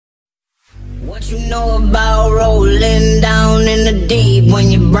What you know about rolling down in the deep?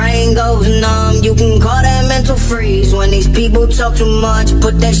 When your brain goes numb, you can call that mental freeze. When these people talk too much,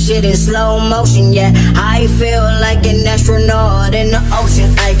 put that shit in slow motion. Yeah, I feel like an astronaut in the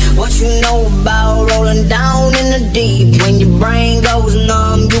ocean. Ay, what you know about rolling down in the deep? When your brain goes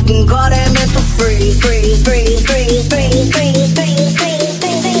numb, you can call that mental freeze. Freeze, freeze, freeze, freeze, freeze, freeze, freeze,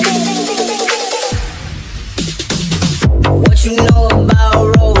 What you know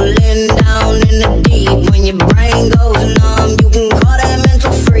about rolling down in the deep? When your brain goes numb, you can call that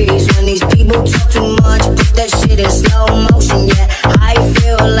mental freeze. When these people talk too much, put that shit in slow motion. Yeah, I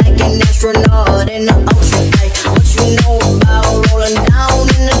feel like an astronaut in the ocean. Ay, what you know about rolling down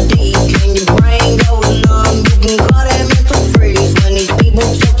in the deep? When your brain goes numb, you can call that mental freeze. When these people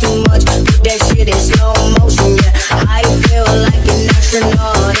talk too much, put that shit in slow motion. Yeah, I feel like an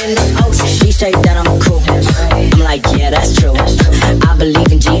astronaut in the ocean. She say that I'm cool, I'm like, yeah, that's true. I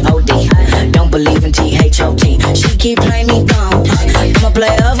believe in G-O-D, don't believe in T-H-O-T. She keep playing me dumb, I'm a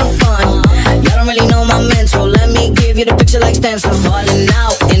player for fun. Y'all don't really know my mental, let me give you the picture like stencil. Falling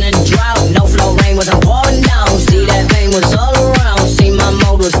out in a drought, no flow rain wasn't pouring down. See that pain was all around, see my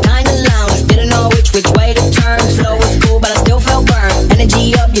mode was kinda lounge. Didn't know which way to turn, flow was cool but I still felt burned.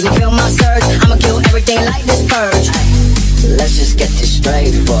 Energy up, you can feel my surge, I'ma kill everything like this purge. Let's just get this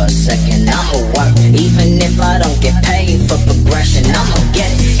straight for a second. I'ma work, even if I don't get paid for progression. I'ma get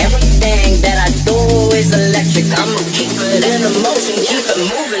it. Everything that I do is electric. I'ma keep it in motion, keep it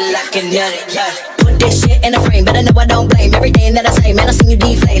moving like kinetic. Put this shit in a frame, but I know I don't blame everything that I say. Man, I seen you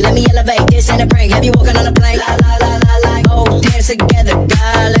deflate. Let me elevate this in a prank. Have you walking on a plane? La la la la la. Oh, dance together,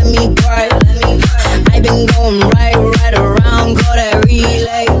 God. Let me pray. I've been going right around, call that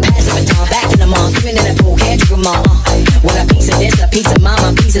relay. Pass the baton, back in the mall, swimming in that pool, can't drink them all. When a piece of this, a piece of mine,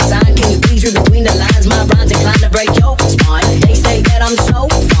 my piece of sign. Can you please read between the lines? My rhymes inclined to break your spine. They say that I'm so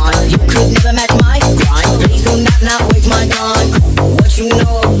fine, you could never match my grind. Please do not waste my time. What you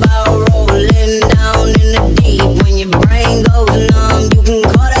know about rolling down in the deep? When your brain goes numb, you can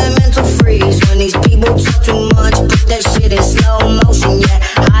call that mental freeze. When these people talk too much, put that shit in slow motion. Yeah,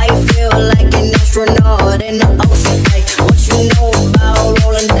 I feel like an astronaut in the ocean. Hey, what you know about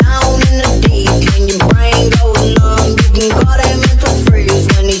rolling down in the deep? When your brain goes numb, you can call that mental freeze.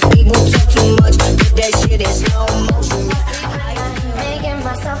 When these people talk too much, put that shit in slow motion. Making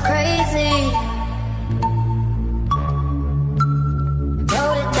myself crazy.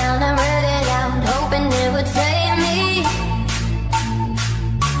 Wrote it down and read it out, hoping it would save me.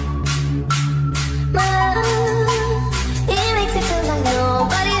 My love, it makes it feel like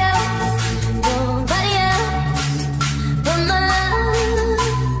nobody else but my love,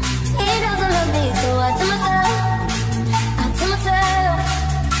 it doesn't love me, so I tell myself,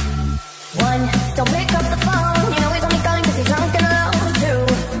 one, don't pick up the phone, you know he's only calling cause he's drunk and alone. Two,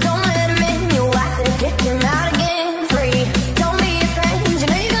 don't let him in, you have to kick him out again. Three, don't be a friend, you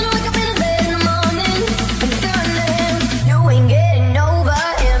know you're gonna wake up in his bed in the morning, and if you're under him, you ain't getting over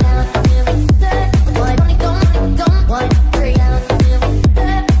him. One, only don't, one, three.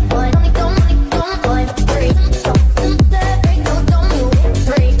 One, only don't, one, three.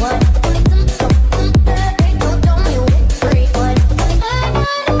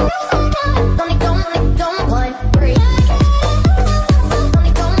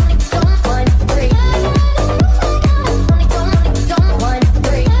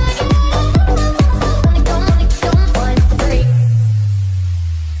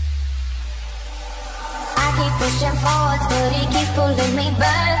 I keep pushing forwards, but he keeps pulling me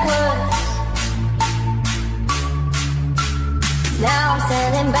backwards. Now I'm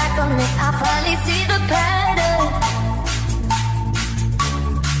standing back on it, I finally see the pattern.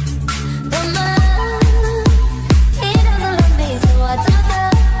 But my love, he doesn't love me, so I tell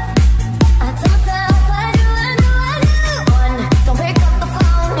myself, I do. One, don't pick up the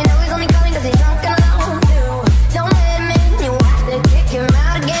phone, you know he's only calling cause he's drunk and alone. Two, don't let him in, you have to kick him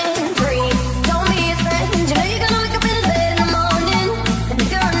out again. Three, don't be his friend, you know you're gonna wake up in his bed in the morning, and if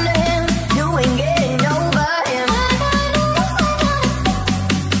you're under him, you ain't getting over him.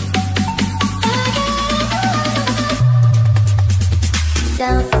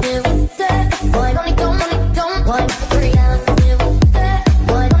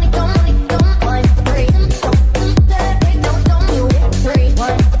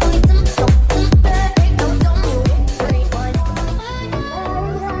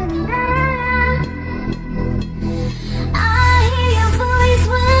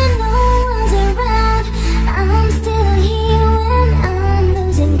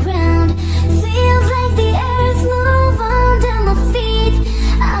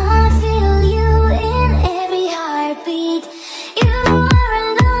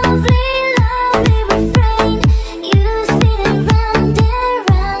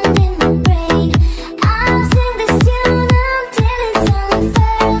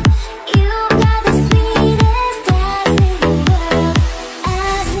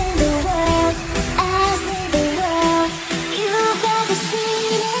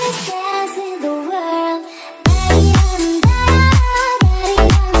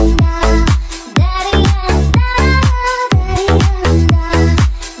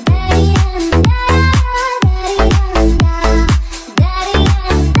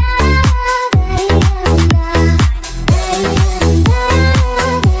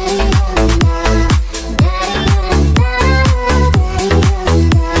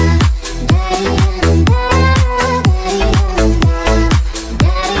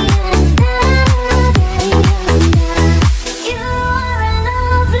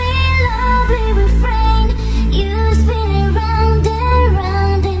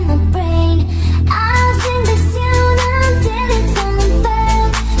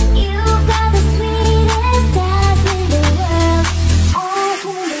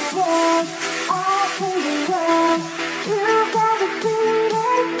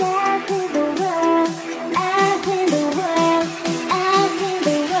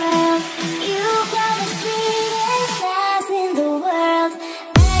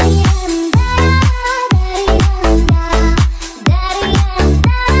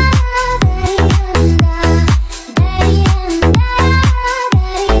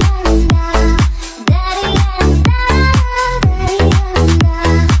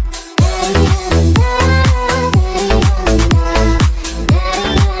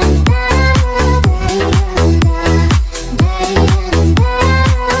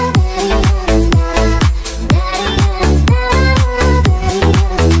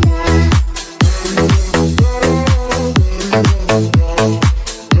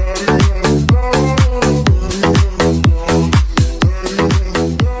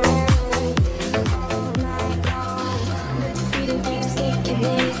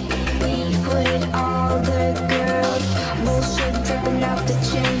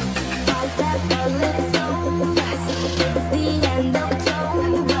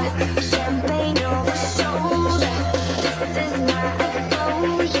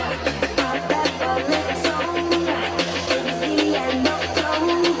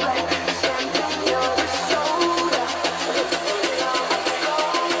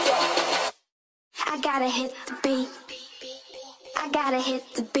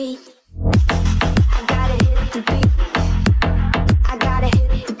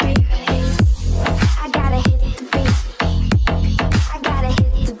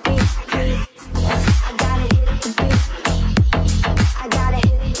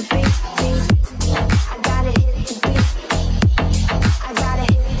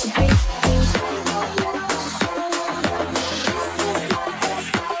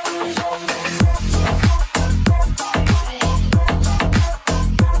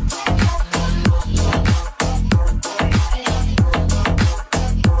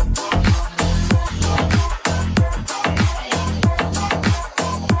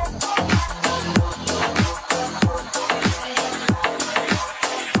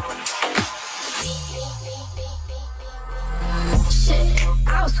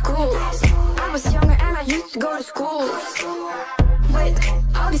 used to go to school with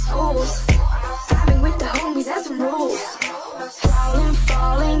all these fools. Vibing with the homies, that's some rules. Falling,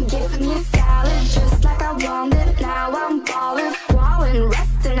 falling, give me a salad just like I want